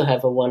we also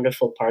have a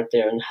wonderful part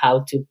there on how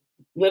to.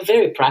 We're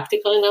very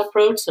practical in our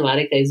approach.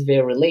 Somatica is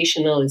very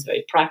relational. It's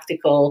very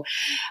practical.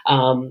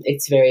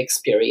 It's very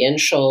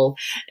experiential.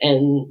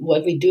 And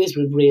what we do is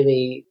we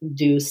really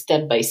do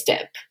step by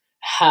step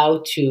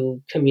how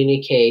to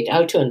communicate,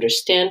 how to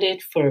understand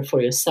it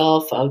for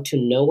yourself, how to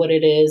know what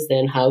it is,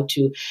 then how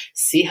to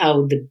see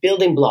how the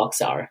building blocks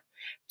are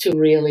to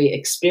really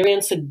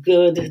experience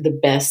the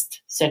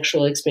best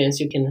sexual experience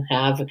you can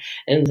have.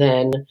 And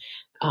then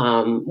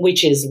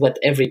which is what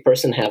every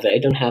person have. I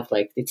don't have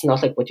it's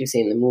not like what you see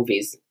in the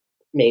movies,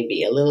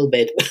 maybe a little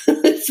bit.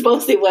 It's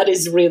mostly what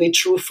is really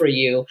true for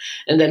you,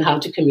 and then how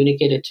to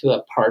communicate it to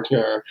a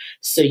partner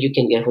so you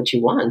can get what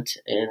you want,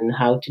 and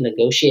how to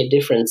negotiate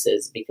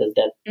differences, because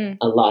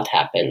a lot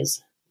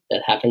happens.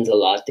 That happens a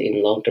lot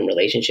in long-term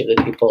relationships,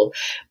 that people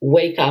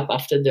wake up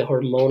after the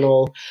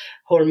hormonal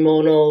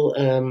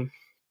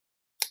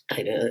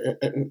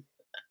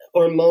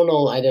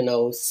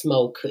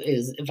smoke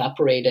is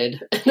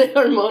evaporated. The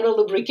hormonal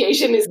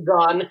lubrication is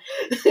gone.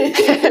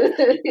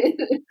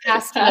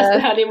 Past the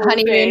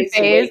honeymoon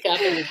phase. Wake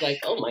up and it's like,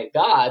 oh my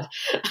God,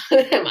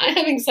 am I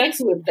having sex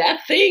with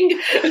that thing?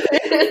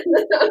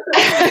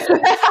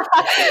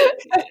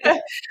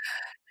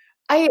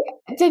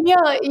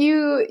 Danielle,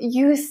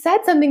 you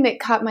said something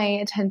that caught my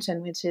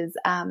attention, which is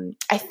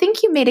I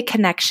think you made a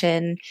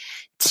connection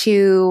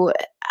to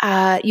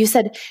you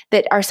said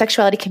that our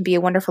sexuality can be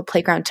a wonderful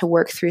playground to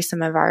work through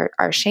some of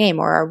our shame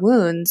or our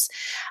wounds.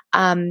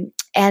 And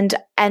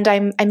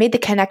I made the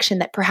connection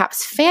that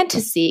perhaps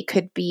fantasy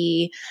could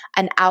be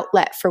an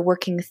outlet for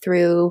working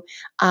through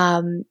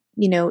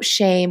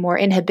shame or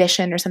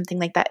inhibition or something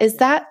like that. Is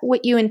that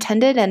what you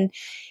intended? And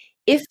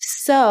if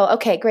so,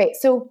 okay, great.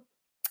 So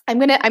I'm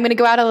gonna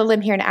go out on a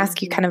limb here and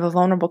ask you kind of a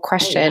vulnerable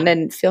question,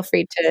 and feel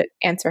free to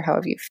answer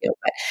however you feel.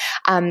 But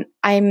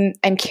I'm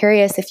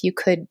curious if you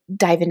could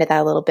dive into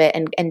that a little bit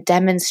and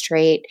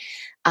demonstrate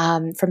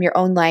from your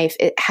own life.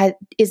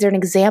 Is there an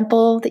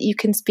example that you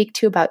can speak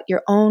to about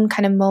your own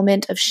kind of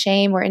moment of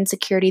shame or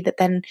insecurity that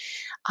then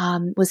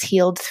was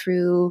healed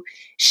through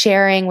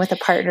sharing with a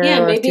partner?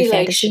 Yeah, or maybe through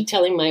fantasy?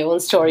 telling my own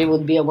story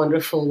would be a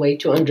wonderful way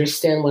to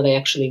understand what I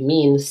actually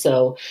mean.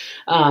 So,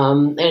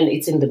 and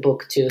it's in the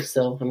book too,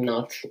 so I'm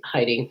not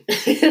hiding.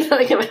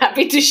 I'm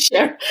happy to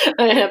share.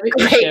 I'm happy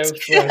to share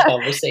for a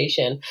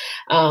conversation.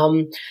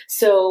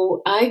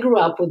 So I grew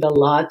up with a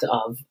lot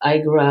of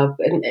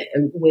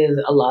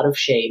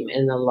shame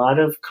and a lot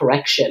of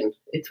correction.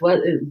 It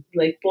was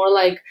more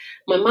like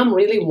my mom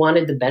really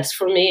wanted the best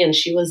for me, and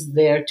she was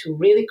there to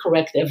really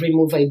correct every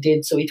move I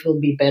did so it will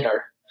be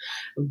better.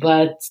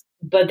 But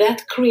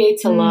that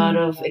creates a lot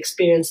of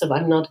experience of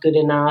I'm not good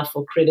enough,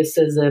 or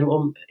criticism.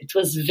 Or it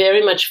was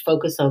very much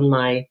focused on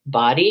my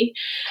body.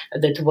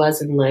 That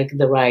wasn't like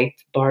the right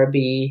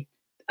Barbie.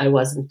 I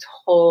wasn't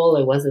tall.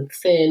 I wasn't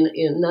thin.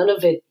 None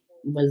of it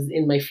was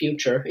in my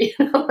future.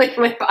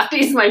 My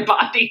body is my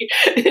body.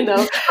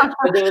 But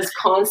there was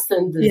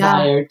constant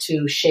desire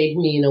to shape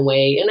me in a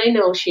way. And I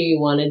know she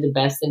wanted the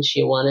best, and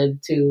she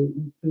wanted to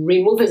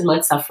remove as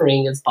much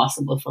suffering as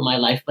possible from my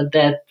life. But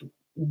that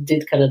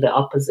did kind of the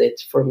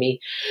opposite for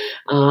me.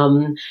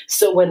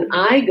 So when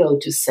I go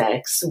to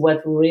sex,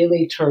 what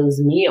really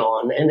turns me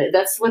on, and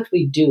that's what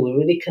we do, we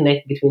really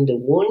connect between the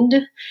wound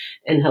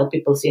and help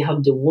people see how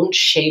the wound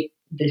shapes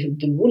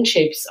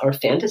our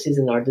fantasies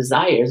and our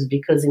desires.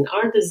 Because in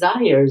our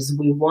desires,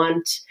 we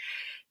want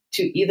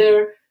to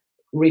either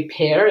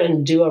repair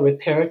and do a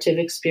reparative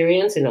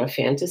experience in our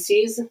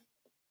fantasies,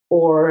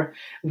 or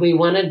we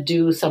want to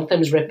do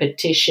sometimes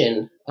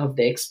repetition of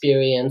the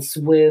experience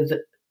with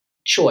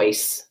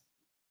choice,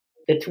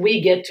 that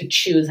we get to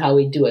choose how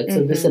we do it.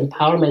 So this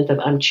empowerment of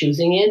I'm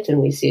choosing it,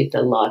 and we see it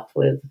a lot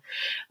with,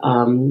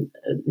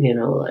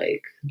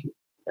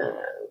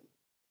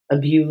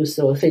 abuse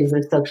or things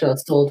like sexual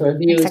assault or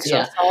abuse.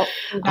 Sexual assault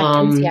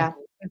victims,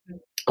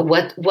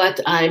 What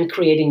I'm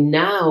creating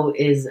now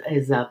is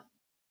a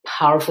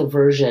powerful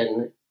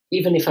version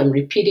even if I'm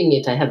repeating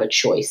it, I have a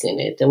choice in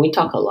it. And we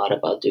talk a lot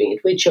about doing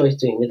it with choice,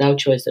 doing it without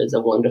choice. There's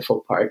a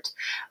wonderful part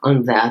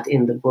on that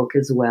in the book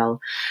as well.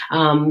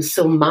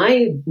 So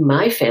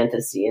my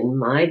fantasy and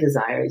my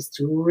desire is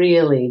to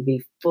really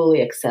be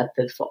fully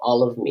accepted for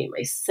all of me,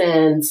 my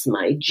sense,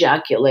 my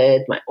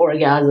ejaculate, my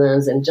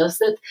orgasms, and just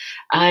that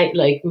I,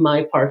 like,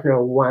 my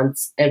partner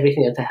wants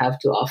everything that I have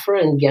to offer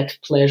and get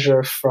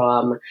pleasure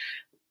from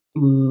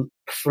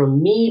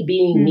me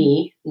being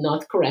me,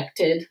 not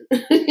corrected.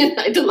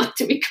 I don't like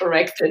to be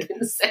corrected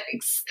in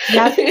sex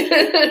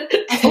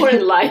or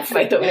in life,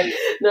 by the way.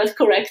 Not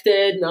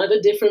corrected, not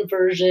a different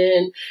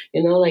version,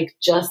 like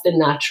just the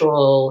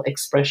natural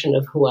expression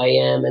of who I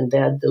am, and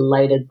they're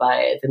delighted by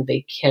it, and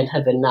they can't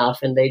have enough,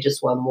 and they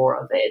just want more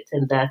of it.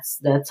 And that's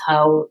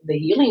how the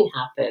healing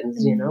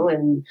happens,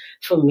 and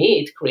for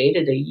me, it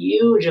created a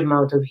huge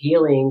amount of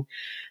healing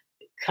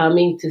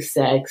coming to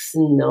sex,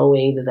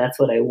 knowing that that's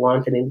what I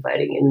want and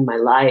inviting in my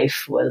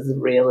life was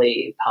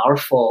really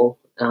powerful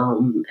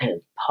and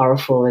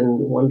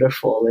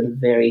wonderful and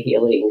very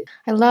healing.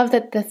 I love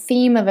that the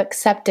theme of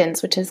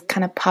acceptance, which has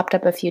kind of popped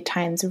up a few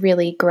times,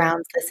 really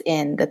grounds this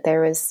in, that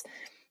there was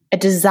a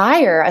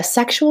desire, a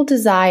sexual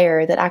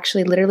desire that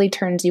actually literally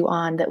turns you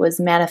on, that was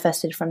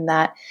manifested from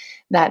that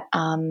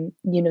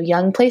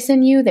young place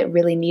in you that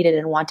really needed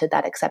and wanted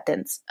that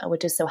acceptance,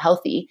 which is so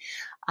healthy.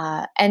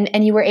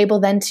 And you were able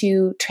then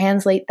to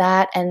translate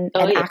that and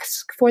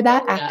ask for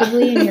that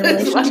actively in your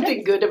relationship. One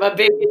thing good about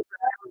being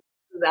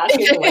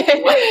asking what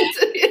you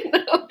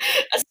want.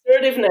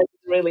 Assertiveness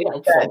is really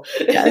helpful.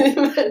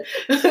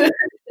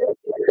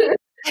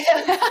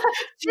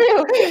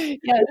 True.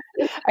 Yes.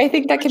 I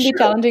think that can be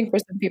challenging for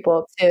some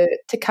people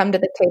to come to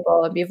the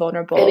table and be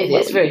vulnerable. And it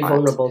is very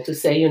vulnerable to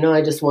say,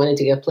 I just wanted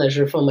to get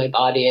pleasure from my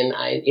body, and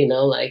I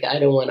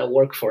don't want to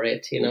work for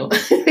it,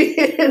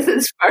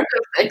 It's part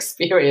of the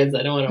experience.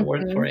 I don't want to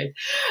work for it.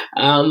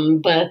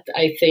 But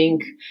I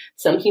think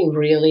something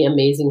really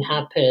amazing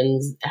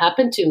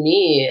happened to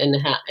me,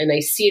 and I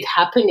see it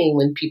happening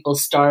when people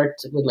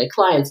start with my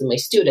clients and my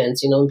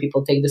students, when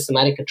people take the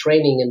Somatica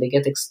training and they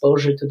get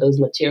exposure to those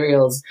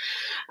materials.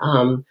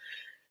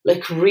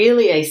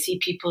 Really, I see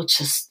people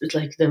just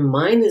like their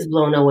mind is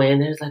blown away,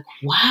 and they're like,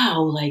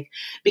 wow,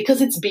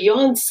 because it's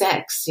beyond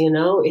sex,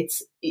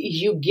 it's,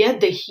 you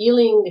get the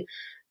healing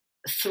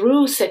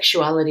through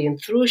sexuality and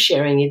through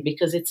sharing it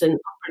because it's an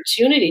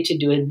opportunity to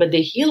do it. But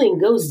the healing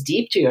goes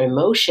deep to your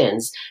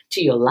emotions,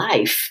 to your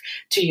life,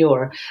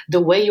 to the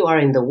way you are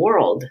in the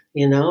world.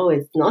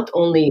 It's not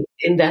only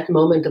in that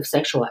moment of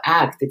sexual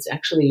act, it's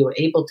actually you're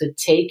able to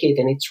take it,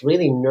 and it's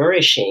really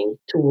nourishing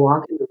to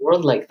walk in the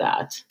world like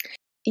that.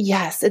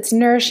 Yes, it's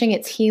nourishing,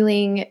 it's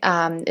healing,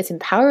 it's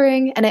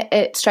empowering. And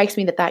it strikes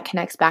me that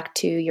connects back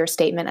to your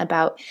statement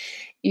about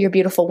your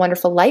beautiful,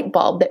 wonderful light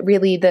bulb, that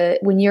really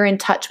when you're in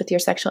touch with your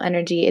sexual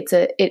energy,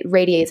 it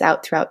radiates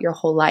out throughout your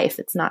whole life.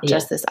 It's not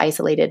just this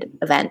isolated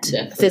event,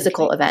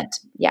 physical event.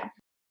 Yeah.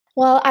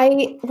 Well,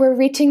 we're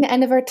reaching the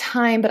end of our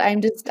time, but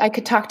I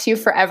could talk to you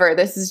forever.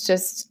 This has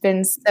just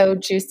been so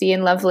juicy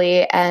and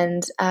lovely.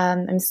 And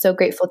I'm so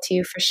grateful to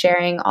you for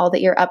sharing all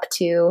that you're up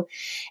to.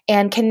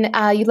 And can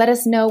you let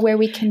us know where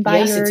we can buy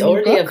your Yes, it's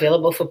already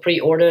available for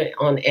pre-order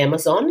on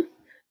Amazon.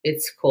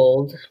 It's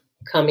called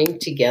Coming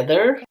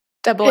Together.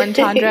 Double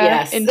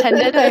entendre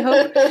intended, I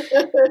hope.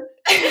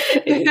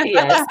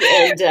 Yes,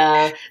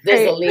 and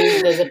there's a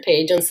link, there's a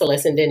page on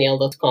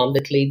CelesteandDanielle.com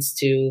that leads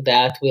to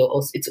that.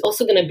 It's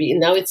also going to be,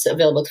 now it's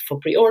available for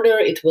pre-order.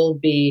 It will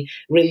be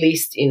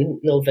released in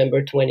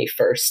November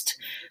 21st,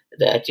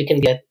 that you can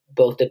get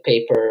both the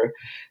paperback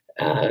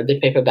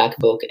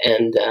book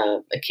and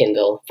a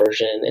Kindle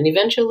version. And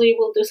eventually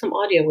we'll do some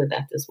audio with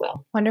that as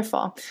well.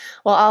 Wonderful.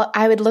 Well,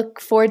 I would look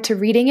forward to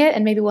reading it,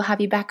 and maybe we'll have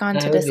you back on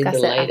to discuss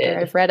it after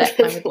I've read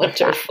it.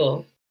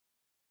 Wonderful.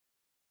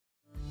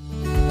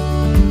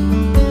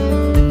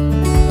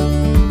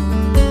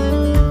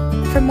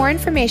 For more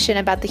information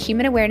about the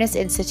Human Awareness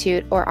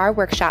Institute or our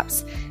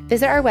workshops,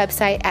 visit our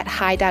website at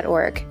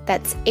hai.org.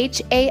 That's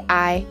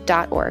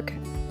HAI.org.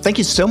 Thank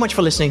you so much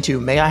for listening to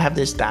May I Have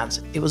This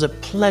Dance. It was a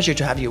pleasure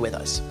to have you with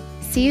us.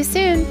 See you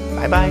soon.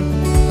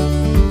 Bye-bye.